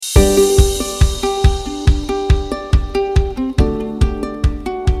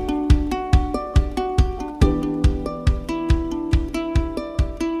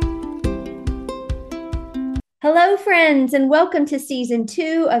Hello, friends, and welcome to season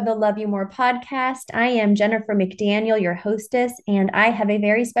 2 of the Love You More podcast. I am Jennifer McDaniel, your hostess, and I have a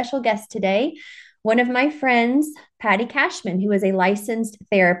very special guest today. One of my friends, Pattie Cashman, who is a licensed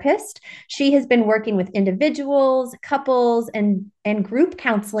therapist. She has been working with individuals, couples, and group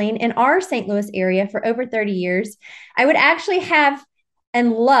counseling in our St. Louis area for over 30 years. I would actually have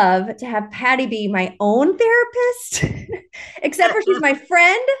and love to have Pattie be my own therapist, except for she's my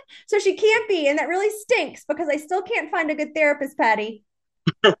friend. So she can't be. And that really stinks because I still can't find a good therapist, Pattie.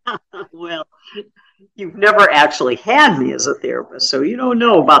 Well, you've never actually had me as a therapist, so you don't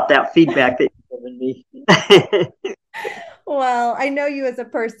know about that feedback that you've given me. Well, I know you as a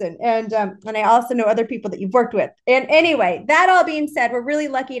person, and I also know other people that you've worked with. And anyway, that all being said, we're really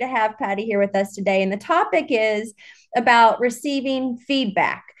lucky to have Pattie here with us today. And the topic is about receiving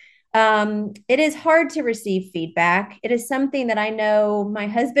feedback. It is hard to receive feedback. It is something that I know my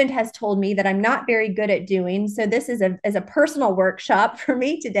husband has told me that I'm not very good at doing. So this is a personal workshop for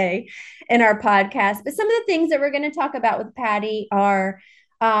me today in our podcast. But some of the things that we're going to talk about with Pattie are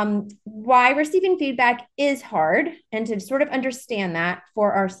why receiving feedback is hard and to sort of understand that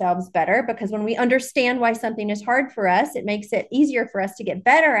for ourselves better, because when we understand why something is hard for us, it makes it easier for us to get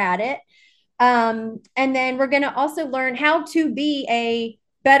better at it. And then we're going to also learn how to be a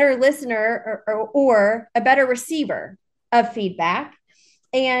better listener or a better receiver of feedback.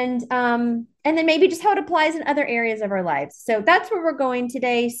 And then maybe just how it applies in other areas of our lives. So that's where we're going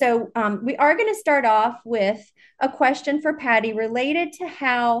today. So we are going to start off with a question for Pattie related to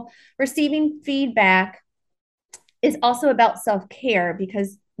how receiving feedback is also about self-care,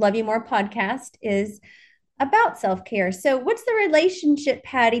 because Love You More podcast is about self-care. So what's the relationship,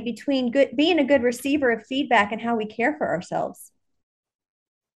 Pattie, between being a good receiver of feedback and how we care for ourselves?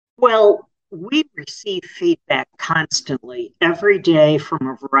 Well, we receive feedback constantly every day from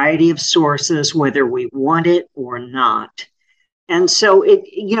a variety of sources, whether we want it or not. And so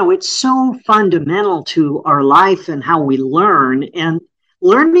it's so fundamental to our life and how we learn, and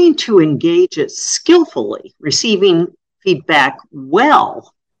learning to engage it skillfully, receiving feedback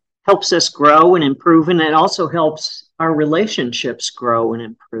well helps us grow and improve, and it also helps our relationships grow and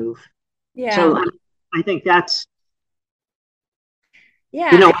improve. Yeah. So I think that's, you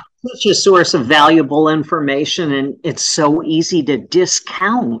Yeah. know, such a source of valuable information, and it's so easy to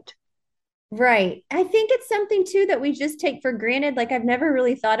discount. Right. I think it's something too that we just take for granted. Like I've never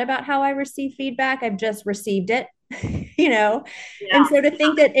really thought about how I receive feedback. I've just received it, you know. And Yeah, so to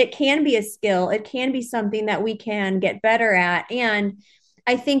think that it can be a skill, it can be something that we can get better at. And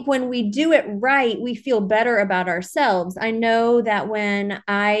I think when we do it right, we feel better about ourselves. I know that when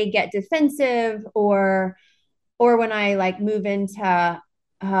I get defensive or when I like move into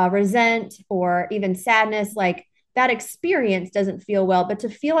resent or even sadness, like that experience doesn't feel well. But to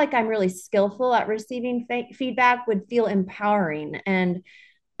feel like I'm really skillful at receiving feedback would feel empowering. And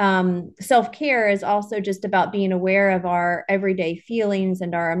self care is also just about being aware of our everyday feelings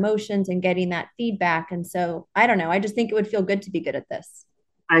and our emotions and getting that feedback. And so I don't know. I just think it would feel good to be good at this.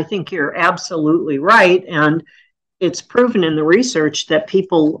 I think you're absolutely right. And it's proven in the research that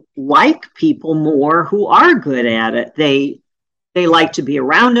people like people more who are good at it. They like to be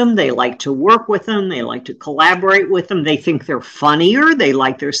around them, they like to work with them, they like to collaborate with them, they think they're funnier, they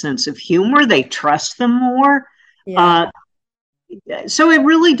like their sense of humor, they trust them more. Yeah. Uh, so it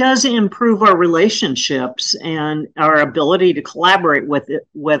really does improve our relationships and our ability to collaborate with it,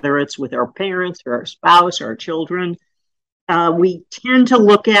 whether it's with our parents or our spouse or our children. We tend to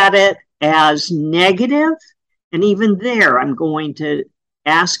look at it as negative. And even there, I'm going to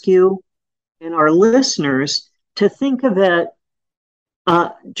ask you and our listeners to think of it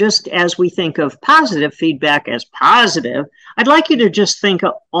just as we think of positive feedback as positive. I'd like you to just think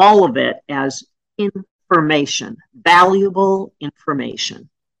of all of it as information, valuable information.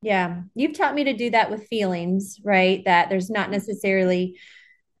 Yeah. You've taught me to do that with feelings, right? That there's not necessarily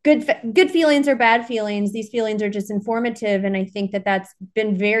good feelings or bad feelings. These feelings are just informative, and I think that that's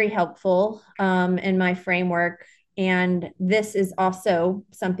been very helpful in my framework. And this is also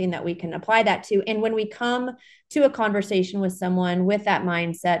something that we can apply that to. And when we come to a conversation with someone with that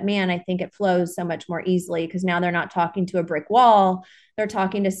mindset, man, I think it flows so much more easily, because now they're not talking to a brick wall. They're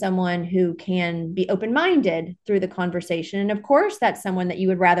talking to someone who can be open-minded through the conversation. And of course, that's someone that you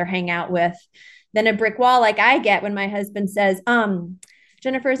would rather hang out with than a brick wall, like I get when my husband says,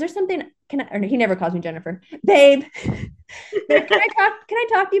 Jennifer, is there something? Can I, or he never calls me Jennifer, babe. Babe, can I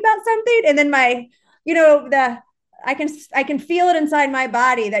talk to you about something? And then my, you know, the I can feel it inside my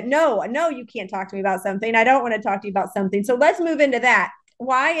body that no, you can't talk to me about something. I don't want to talk to you about something. So let's move into that.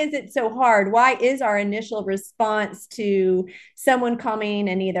 why is it so hard? Why is our initial response to someone coming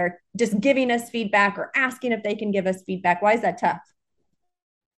and either just giving us feedback or asking if they can give us feedback? Why is that tough?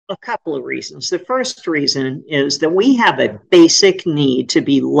 A couple of reasons. The first reason is that we have a basic need to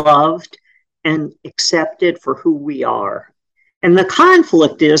be loved and accepted for who we are. And the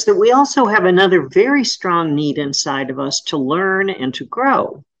conflict is that we also have another very strong need inside of us to learn and to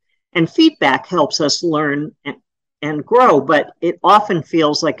grow. And feedback helps us learn and grow, but it often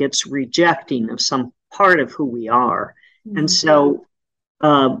feels like it's rejecting of some part of who we are. Mm-hmm. And so,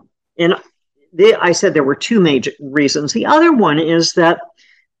 and I said there were two major reasons. The other one is that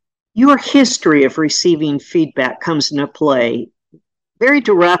your history of receiving feedback comes into play very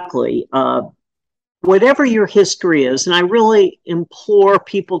directly. Whatever your history is, and I really implore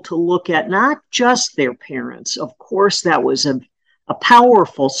people to look at not just their parents. Of course, that was a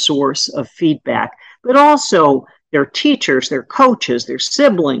powerful source of feedback, but also their teachers, their coaches, their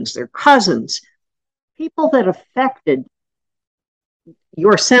siblings, their cousins, people that affected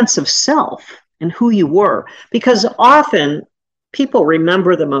your sense of self and who you were. Because often people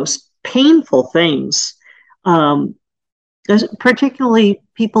remember the most painful things, particularly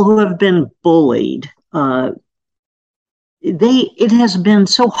people who have been bullied. It has been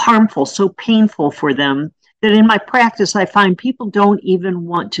so harmful, so painful for them that in my practice, I find people don't even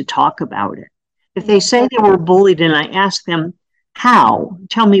want to talk about it. If they say they were bullied and I ask them, how?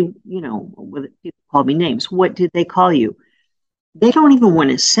 Tell me, people call me names. What did they call you? They don't even want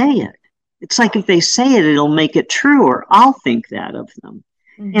to say it. It's like if they say it, it'll make it true, or I'll think that of them.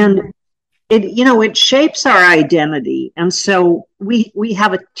 Mm-hmm. And it shapes our identity. And so we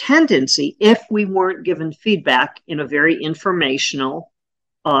have a tendency, if we weren't given feedback in a very informational,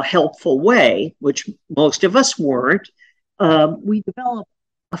 helpful way, which most of us weren't, we develop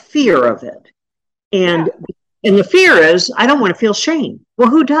a fear of it. And the fear is, I don't want to feel shame. Well,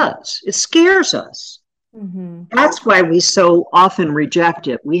 who does? It scares us. Mm-hmm. That's why we so often reject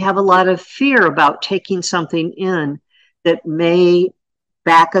it. We have a lot of fear about taking something in that may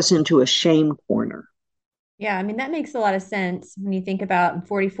back us into a shame corner. Yeah, I mean, that makes a lot of sense when you think about I'm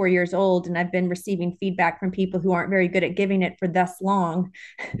 44 years old and I've been receiving feedback from people who aren't very good at giving it for thus long.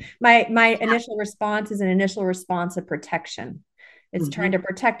 My initial response is an initial response of protection. It's mm-hmm. trying to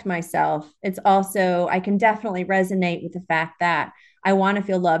protect myself. It's also, I can definitely resonate with the fact that I want to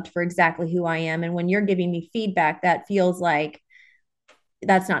feel loved for exactly who I am. And when you're giving me feedback, that feels like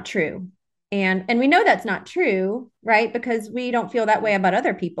that's not true. And we know that's not true, right? Because we don't feel that way about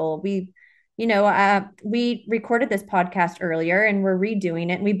other people. We recorded this podcast earlier and we're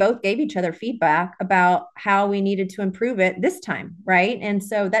redoing it. And we both gave each other feedback about how we needed to improve it this time. Right. And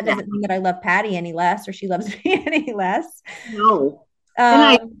so that doesn't mean that I love Pattie any less or she loves me any less. No. And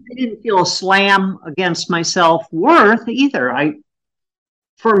I didn't feel a slam against my self-worth either.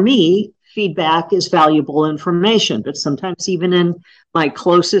 For me, feedback is valuable information, but sometimes even in my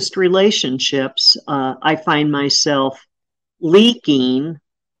closest relationships, I find myself leaking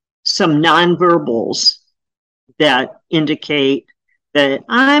some nonverbals that indicate that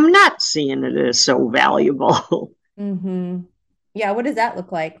I'm not seeing it as so valuable. Mm-hmm. Yeah. What does that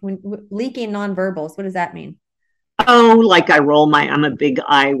look like when leaking nonverbals? What does that mean? Oh, like I'm a big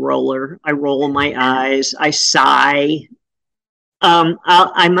eye roller. I roll my eyes. I sigh.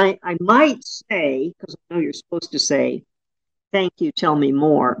 I might say, because I know you're supposed to say, thank you, tell me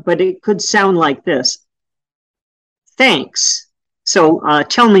more, but it could sound like this. Thanks. So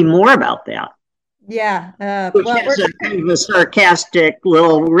tell me more about that. Yeah. Which has a kind of a sarcastic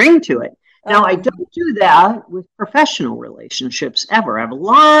little ring to it. Now, I don't do that with professional relationships ever. I have a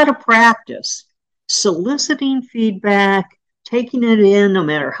lot of practice soliciting feedback, taking it in, no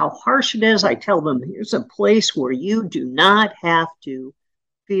matter how harsh it is. I tell them, here's a place where you do not have to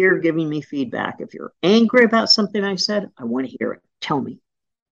fear giving me feedback. If you're angry about something I said, I want to hear it. Tell me.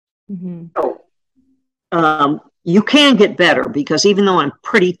 Mm-hmm. So, you can get better because even though I'm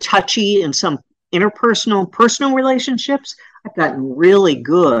pretty touchy in some personal relationships, I've gotten really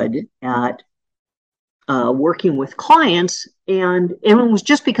good at working with clients. And it was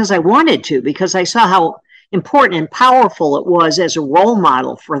just because I wanted to, because I saw how important and powerful it was as a role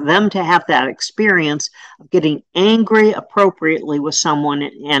model for them to have that experience of getting angry appropriately with someone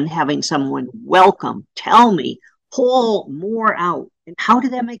and having someone welcome, tell me, pull more out. And how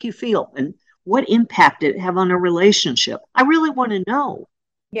did that make you feel? And what impact did it have on a relationship? I really want to know.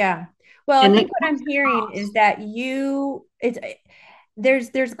 Yeah. Well, I think what I'm hearing is that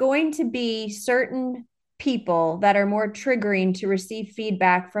there's going to be certain people that are more triggering to receive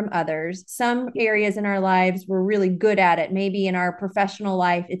feedback from others. Some areas in our lives we're really good at it. Maybe in our professional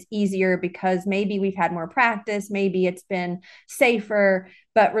life, it's easier because maybe we've had more practice, maybe it's been safer,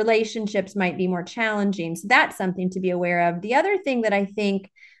 but relationships might be more challenging. So that's something to be aware of. The other thing that I think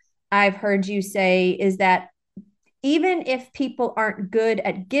I've heard you say is that even if people aren't good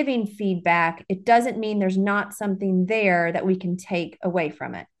at giving feedback, it doesn't mean there's not something there that we can take away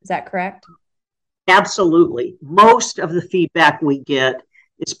from it. Is that correct? Absolutely. Most of the feedback we get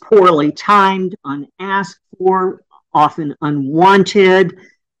is poorly timed, unasked for, often unwanted.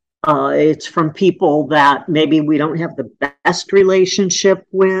 It's from people that maybe we don't have the best relationship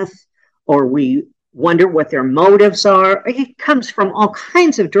with, or we wonder what their motives are. It comes from all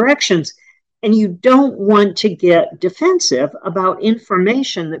kinds of directions. And you don't want to get defensive about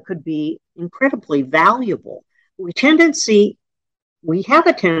information that could be incredibly valuable. We have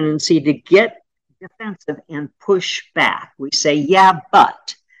a tendency to get defensive and push back. We say, yeah,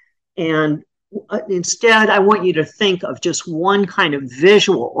 but. And instead, I want you to think of just one kind of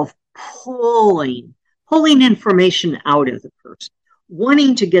visual of pulling information out of the person,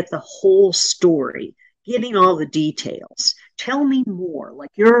 wanting to get the whole story, getting all the details. Tell me more.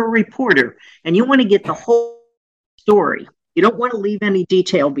 Like you're a reporter and you want to get the whole story. You don't want to leave any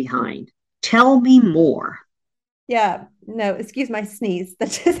detail behind. Tell me more. Yeah, no, excuse my sneeze.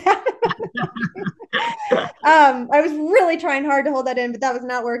 That just happened. I was really trying hard to hold that in, but that was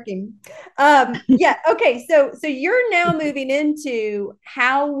not working. Yeah, okay. So you're now moving into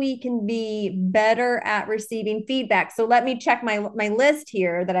how we can be better at receiving feedback. So let me check my list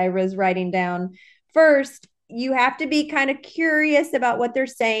here that I was writing down. First, you have to be kind of curious about what they're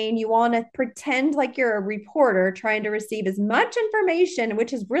saying. You want to pretend like you're a reporter trying to receive as much information,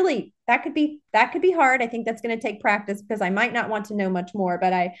 which is really that could be hard. I think that's going to take practice because I might not want to know much more,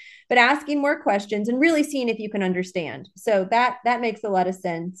 but asking more questions and really seeing if you can understand. So that makes a lot of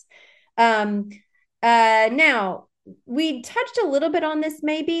sense. Um, now we touched a little bit on this,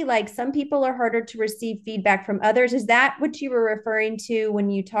 maybe like some people are harder to receive feedback from others. Is that what you were referring to when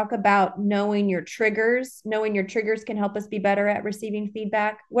you talk about knowing your triggers? Knowing your triggers can help us be better at receiving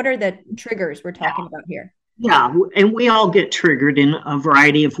feedback. What are the triggers we're talking about here? Yeah, and we all get triggered in a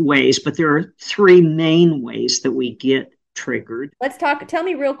variety of ways, but there are three main ways that we get triggered. Let's talk. Tell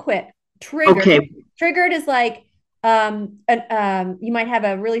me real quick. Triggered. Okay. Triggered is like you might have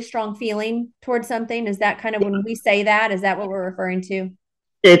a really strong feeling towards something. Is that kind of when we say that? Is that what we're referring to?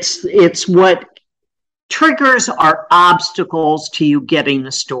 It's what triggers are obstacles to you getting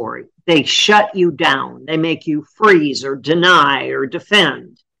the story. They shut you down. They make you freeze or deny or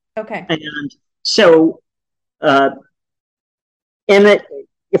defend. Okay. And so uh, and it,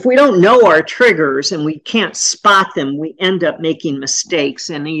 if we don't know our triggers and we can't spot them, we end up making mistakes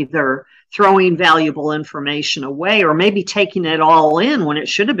and either throwing valuable information away or maybe taking it all in when it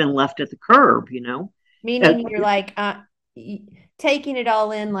should have been left at the curb, you know? Meaning you're like taking it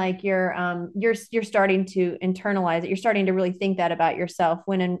all in, like you're starting to internalize it. You're starting to really think that about yourself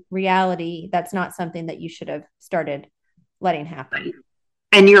when in reality, that's not something that you should have started letting happen.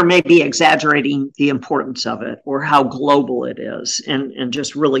 And you're maybe exaggerating the importance of it or how global it is and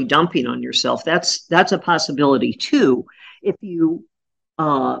just really dumping on yourself. That's a possibility too. If you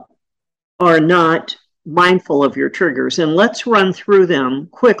are not mindful of your triggers, and let's run through them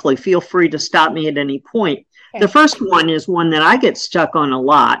quickly. Feel free to stop me at any point. Okay. The first one is one that I get stuck on a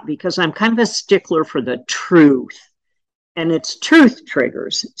lot because I'm kind of a stickler for the truth, and it's truth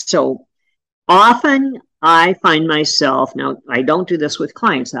triggers. So often I find myself, now I don't do this with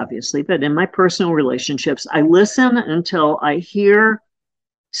clients, obviously, but in my personal relationships, I listen until I hear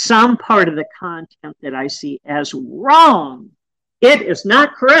some part of the content that I see as wrong. It is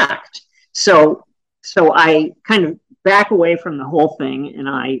not correct. So I kind of back away from the whole thing and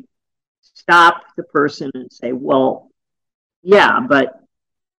I stop the person and say, well, yeah, but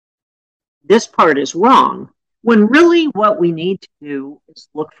this part is wrong. When really what we need to do is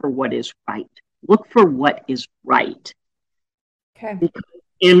look for what is right. Look for what is right. Okay.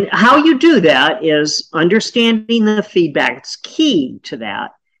 And how you do that is understanding the feedback. It's key to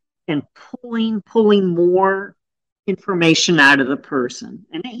that. And pulling more information out of the person.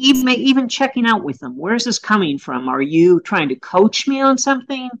 And even checking out with them. Where is this coming from? Are you trying to coach me on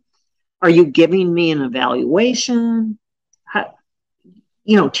something? Are you giving me an evaluation?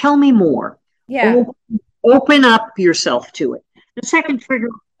 Tell me more. Yeah. Open up yourself to it. The second trigger.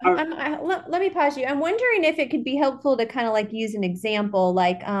 Let me pause you. I'm wondering if it could be helpful to kind of like use an example,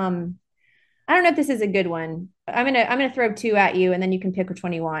 like I don't know if this is a good one. I'm gonna throw two at you, and then you can pick which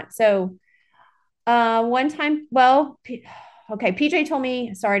one you want. So, one time, well, okay, PJ told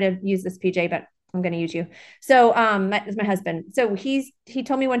me. Sorry to use this, PJ, but I'm going to use you. So, that's my husband. So he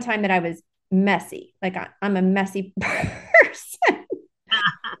told me one time that I was messy. Like I'm a messy person,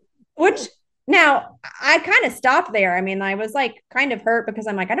 which now I kind of stopped there. I mean, I was like kind of hurt because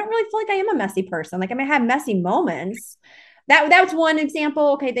I'm like, I don't really feel like I am a messy person. Like I may have messy moments. That was one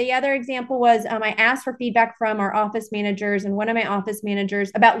example. Okay, the other example was I asked for feedback from our office managers, and one of my office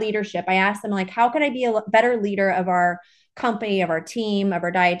managers about leadership. I asked them like, how could I be a better leader of our company, of our team, of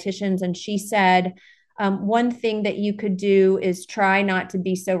our dietitians? And she said, one thing that you could do is try not to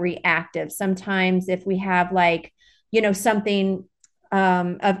be so reactive. Sometimes if we have like, something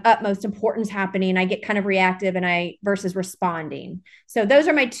of utmost importance happening, I get kind of reactive and I versus responding. So those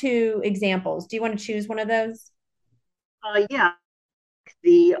are my two examples. Do you want to choose one of those? Yeah,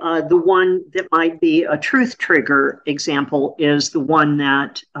 the one that might be a truth trigger example is the one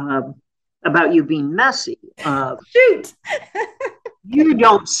that about you being messy. Shoot. You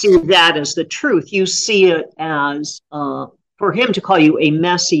don't see that as the truth. You see it as for him to call you a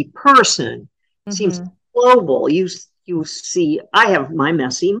messy person seems Mm-hmm. global. You see, I have my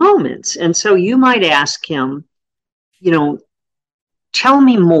messy moments, and so you might ask him, you know, tell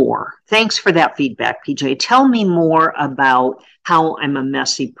me more. Thanks for that feedback, PJ. Tell me more about how I'm a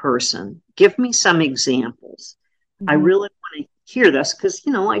messy person. Give me some examples. I Mm-hmm. really want to hear this because,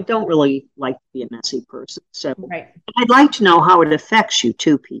 I don't really like to be a messy person. So Right. I'd like to know how it affects you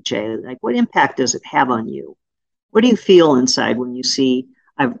too, PJ. Like, what impact does it have on you? What do you feel inside when you see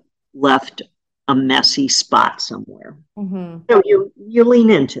I've left a messy spot somewhere? Mm-hmm. So you lean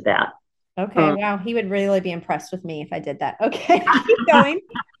into that. Okay. Uh, Wow. He would really be impressed with me if I did that. Okay. Keep going.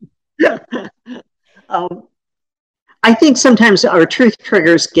 um, I think sometimes our truth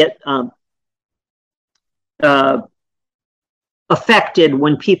triggers get uh, affected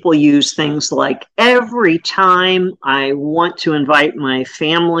when people use things like every time I want to invite my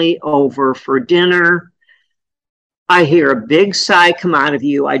family over for dinner, I hear a big sigh come out of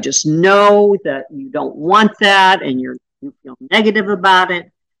you. I just know that you don't want that and you feel negative about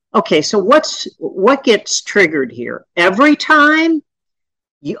it. Okay, so what gets triggered here? Every time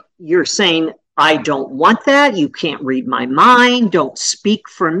you're saying, I don't want that. You can't read my mind. Don't speak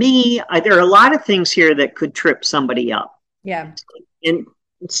for me. There are a lot of things here that could trip somebody up. Yeah. And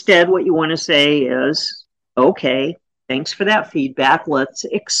instead, what you want to say is, okay, thanks for that feedback. Let's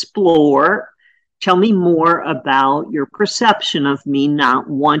explore. Tell me more about your perception of me not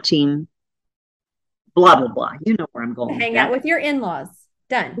wanting blah, blah, blah. You know where I'm going with Hang out that. with your in-laws.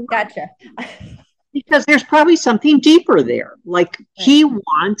 Done. Gotcha. Because there's probably something deeper there. Like Right. he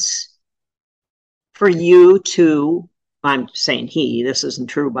wants for you to, I'm saying he, this isn't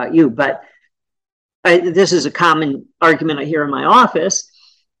true about you, but this is a common argument I hear in my office.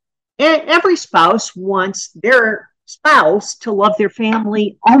 Every spouse wants their spouse to love their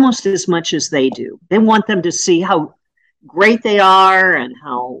family almost as much as they do. They want them to see how great they are and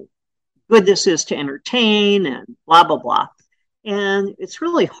how good this is to entertain and blah, blah, blah. And it's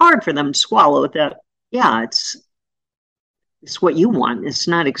really hard for them to swallow that, yeah, it's what you want. It's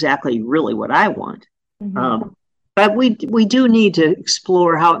not exactly really what I want. Mm-hmm. But we do need to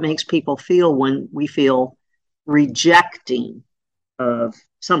explore how it makes people feel when we feel rejecting of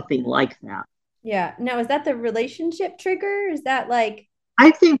something like that. Yeah. Now, is that the relationship trigger? Is that like,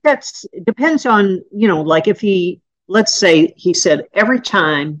 I think that's it depends on, like if he, let's say he said every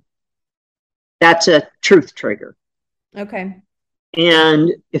time, that's a truth trigger. okay.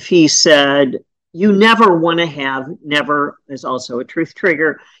 And if he said, you never want to have, never is also a truth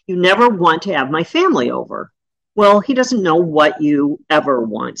trigger, you never want to have my family over. Well, he doesn't know what you ever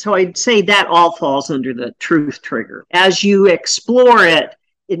want. So I'd say that all falls under the truth trigger. As you explore it,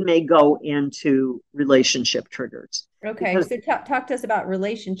 it may go into relationship triggers. Okay. Because So talk to us about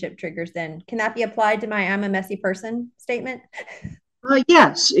relationship triggers then. Can that be applied to my I'm a messy person statement?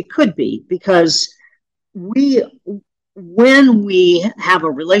 yes, it could be because we when we have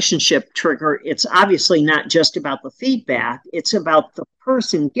a relationship trigger, it's obviously not just about the feedback, it's about the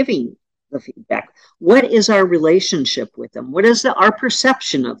person giving the feedback. What is our relationship with them? What is our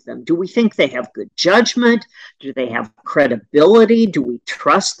perception of them? Do we think they have good judgment? Do they have credibility? Do we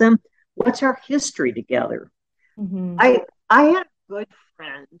trust them? What's our history together? Mm-hmm. I had a good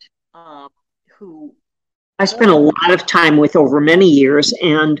friend who I spent a lot of time with over many years,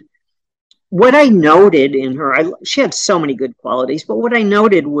 and what I noted in her, she had so many good qualities, but what I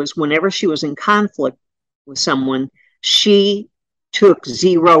noted was whenever she was in conflict with someone, she took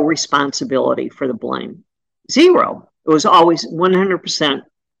zero responsibility for the blame. Zero. It was always 100%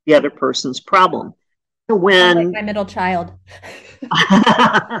 the other person's problem. So Sounds like when my middle child.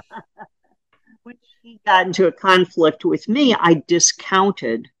 when she got into a conflict with me, I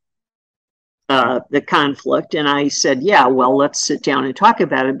discounted the conflict. And I said, yeah, well, let's sit down and talk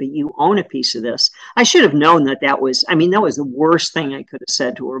about it, but you own a piece of this. I should have known that was, I mean, that was the worst thing I could have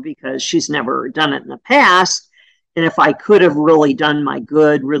said to her because she's never done it in the past. And if I could have really done my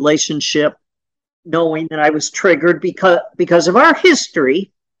good relationship, knowing that I was triggered because of our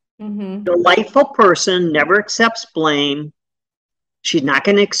history, delightful person, never accepts blame. She's not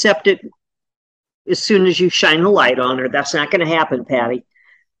going to accept it as soon as you shine the light on her. That's not going to happen, Pattie.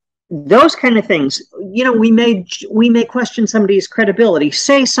 Those kind of things, we may question somebody's credibility.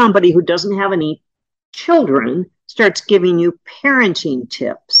 Say somebody who doesn't have any children starts giving you parenting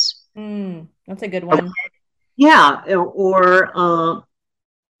tips. That's a good one. Okay. Yeah, or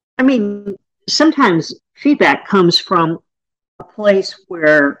I mean, sometimes feedback comes from a place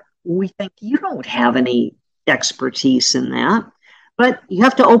where we think you don't have any expertise in that, but you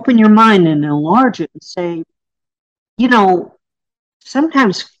have to open your mind and enlarge it and say,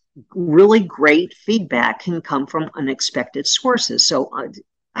 sometimes really great feedback can come from unexpected sources. So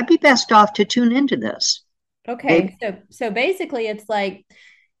I'd be best off to tune into this. Okay. So basically it's like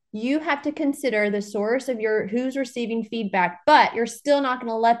you have to consider the source of who's receiving feedback, but you're still not going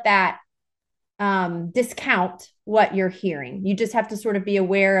to let that discount what you're hearing. You just have to sort of be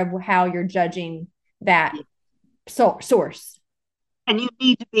aware of how you're judging that source. And you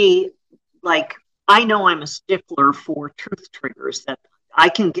need to be like, I know I'm a stickler for truth triggers, that I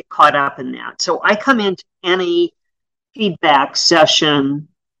can get caught up in that. So I come into any feedback session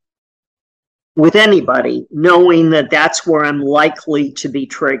with anybody knowing that that's where I'm likely to be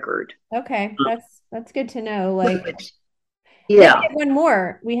triggered. Okay. That's good to know. Like, yeah. One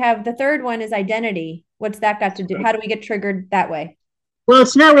more. We have the third one is identity. What's that got to do? How do we get triggered that way? Well,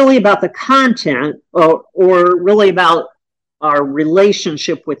 it's not really about the content or really about our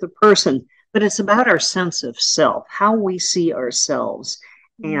relationship with the person, but it's about our sense of self, how we see ourselves.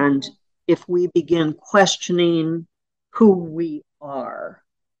 And if we begin questioning who we are,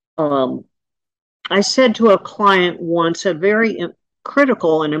 I said to a client once, a very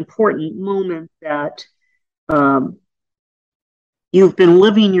critical and important moment, that you've been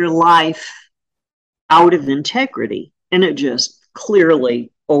living your life out of integrity, and it just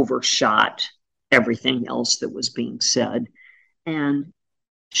clearly overshot everything else that was being said. And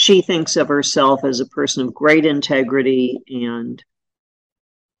she thinks of herself as a person of great integrity and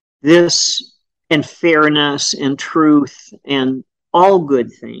this and fairness and truth and all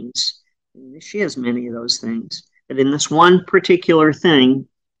good things. She has many of those things, but in this one particular thing,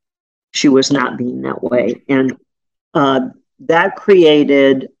 she was not being that way. And that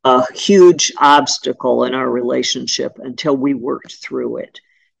created a huge obstacle in our relationship until we worked through it,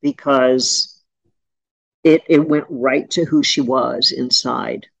 because it went right to who she was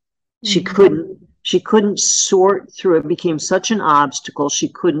inside. She couldn't sort through it. It became such an obstacle. She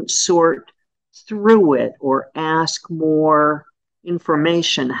couldn't sort through it or ask more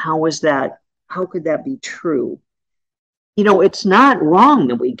information. How could that be true? It's not wrong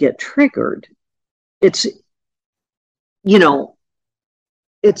that we get triggered. It's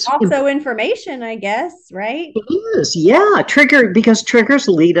also information, I guess, right? It is, yeah. Because triggers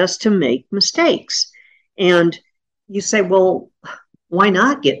lead us to make mistakes. And you say, well, why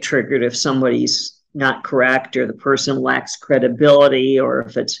not get triggered if somebody's not correct or the person lacks credibility, or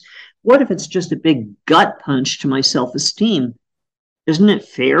what if it's just a big gut punch to my self-esteem? Isn't it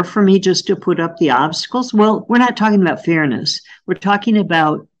fair for me just to put up the obstacles? Well, we're not talking about fairness. We're talking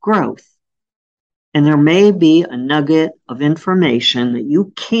about growth. And there may be a nugget of information that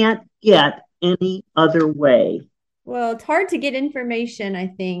you can't get any other way. Well, it's hard to get information, I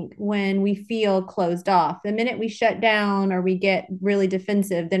think, when we feel closed off. The minute we shut down or we get really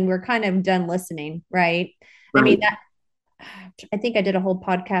defensive, then we're kind of done listening, right? I mean, I think I did a whole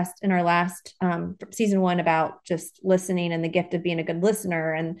podcast in our last season 1 about just listening and the gift of being a good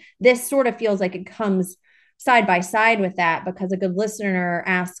listener. And this sort of feels like it comes side by side with that, because a good listener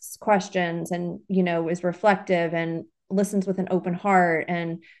asks questions and, is reflective and listens with an open heart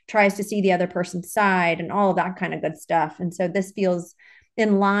and tries to see the other person's side and all of that kind of good stuff. And so this feels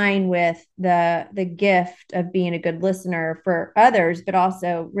in line with the gift of being a good listener for others, but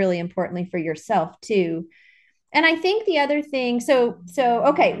also really importantly for yourself too. And I think the other thing, so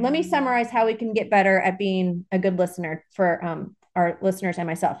okay, let me summarize how we can get better at being a good listener for our listeners and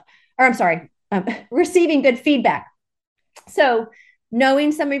myself. Or I'm sorry, receiving good feedback. So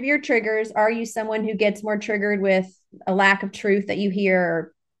knowing some of your triggers, are you someone who gets more triggered with a lack of truth that you hear?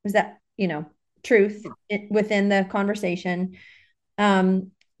 Or is that, truth within the conversation?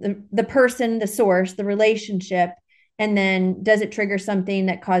 The person, the source, the relationship, and then does it trigger something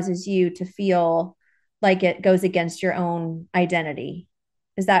that causes you to feel like it goes against your own identity?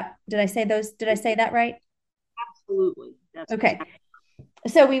 did I say those? Did I say that right? Absolutely. That's Okay. exactly.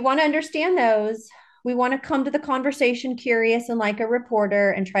 So we want to understand those. We want to come to the conversation curious and like a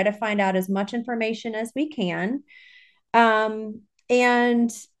reporter and try to find out as much information as we can. Um,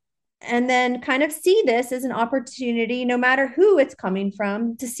 and and then kind of see this as an opportunity, no matter who it's coming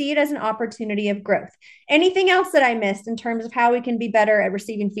from, to see it as an opportunity of growth. Anything else that I missed in terms of how we can be better at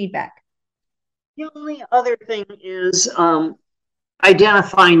receiving feedback? The only other thing is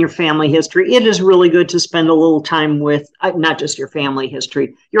identifying your family history. It is really good to spend a little time with not just your family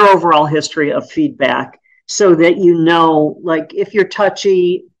history, your overall history of feedback, so that you know, like if you're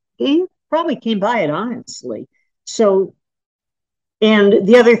touchy, he probably came by it honestly. So, and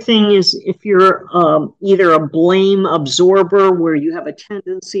the other thing is if you're either a blame absorber where you have a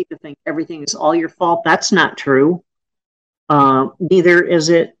tendency to think everything is all your fault, that's not true. Neither is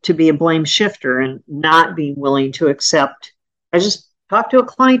it to be a blame shifter and not being willing to accept. I just talked to a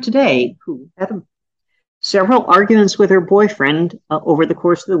client today who had several arguments with her boyfriend over the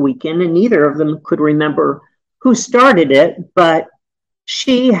course of the weekend, and neither of them could remember who started it, but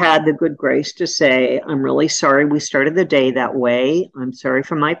she had the good grace to say, I'm really sorry we started the day that way. I'm sorry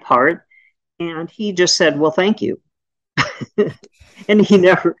for my part. And he just said, well, thank you. And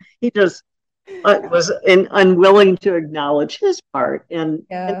he just was unwilling to acknowledge his part. And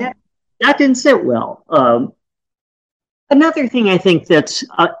Yeah. that didn't sit well. Another thing I think that's,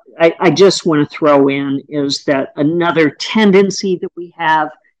 I just want to throw in is that another tendency that we have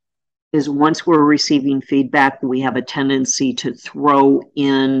is once we're receiving feedback, we have a tendency to throw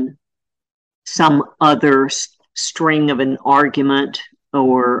in some other string of an argument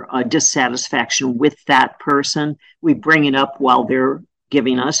or a dissatisfaction with that person. We bring it up while they're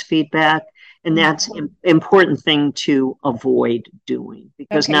giving us feedback. And that's an important thing to avoid doing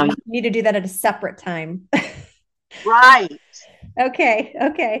because Okay, now we need to do that at a separate time. right.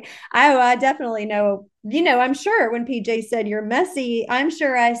 Okay. I definitely know. I'm sure when PJ said you're messy, I'm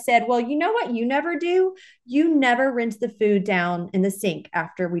sure I said, well, you know what you never do? You never rinse the food down in the sink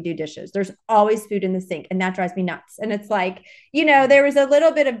after we do dishes. There's always food in the sink, and that drives me nuts. And it's like, there was a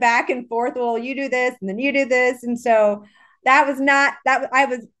little bit of back and forth. Well, you do this, and then you do this, and so that was not that.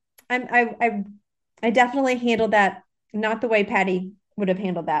 I definitely handled that not the way Pattie would have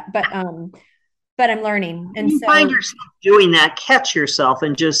handled that, but I'm learning. When And you find so, yourself doing that, catch yourself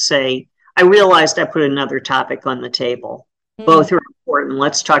and just say, I realized I put another topic on the table. mm, Both are important.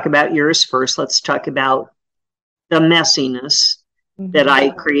 Let's talk about yours first. Let's talk about the messiness that mhm. I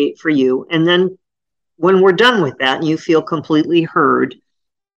create for you. And then when we're done with that and you feel completely heard,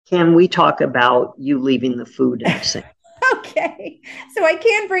 can we talk about you leaving the food in the sink? Okay. So I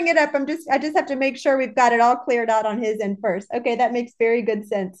can bring it up. I just have to make sure we've got it all cleared out on his end first. Okay, that makes very good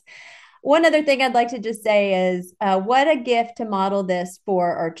sense. One other thing I'd like to just say is what a gift to model this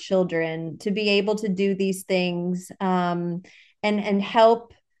for our children to be able to do these things, and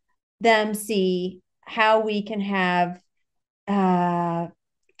help them see how we can have uh,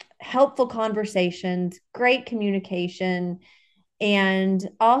 helpful conversations, great communication, and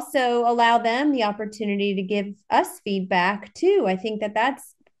also allow them the opportunity to give us feedback too. I think that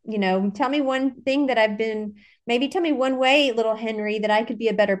that's, tell me one thing that maybe tell me one way, little Henry, that I could be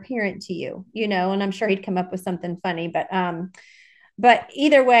a better parent to you, and I'm sure he'd come up with something funny, but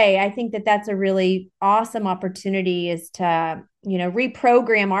either way, I think that that's a really awesome opportunity is to,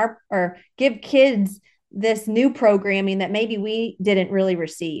 reprogram or give kids this new programming that maybe we didn't really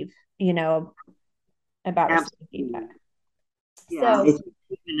receive, about receiving feedback. Absolutely. Yeah. So,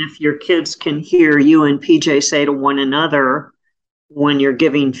 Even if your kids can hear you and PJ say to one another when you're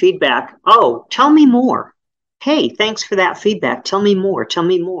giving feedback, oh, tell me more. Hey, thanks for that feedback. Tell me more. Tell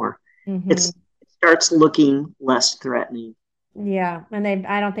me more. mhm. It starts looking less threatening. Yeah, and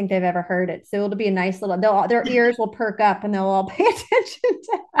I don't think they've ever heard it. So it'll be a nice little, their ears will perk up and they'll all pay attention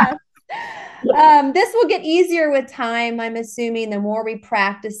to us. This will get easier with time, I'm assuming. The more we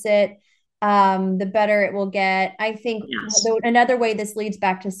practice it, the better it will get. I think Yes. another way this leads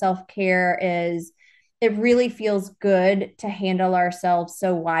back to self-care is it really feels good to handle ourselves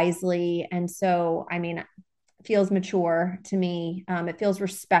so wisely. And so, I mean, it feels mature to me. It feels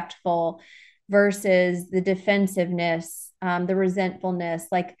respectful versus the defensiveness, the resentfulness,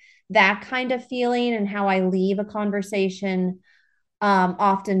 like that kind of feeling, and how I leave a conversation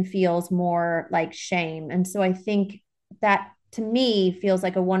often feels more like shame. And so I think that to me feels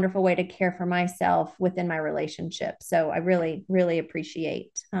like a wonderful way to care for myself within my relationship. So I really, really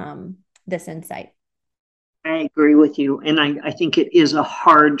appreciate this insight. I agree with you. And I think it is a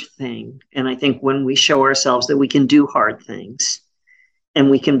hard thing. And I think when we show ourselves that we can do hard things and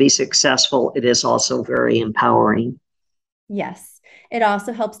we can be successful, it is also very empowering. Yes. It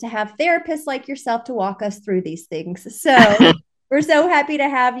also helps to have therapists like yourself to walk us through these things. So we're so happy to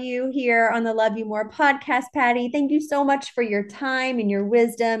have you here on the Love You More podcast, Pattie. Thank you so much for your time and your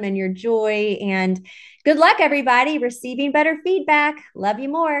wisdom and your joy. And good luck, everybody, receiving better feedback. Love you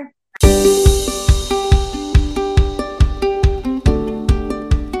more.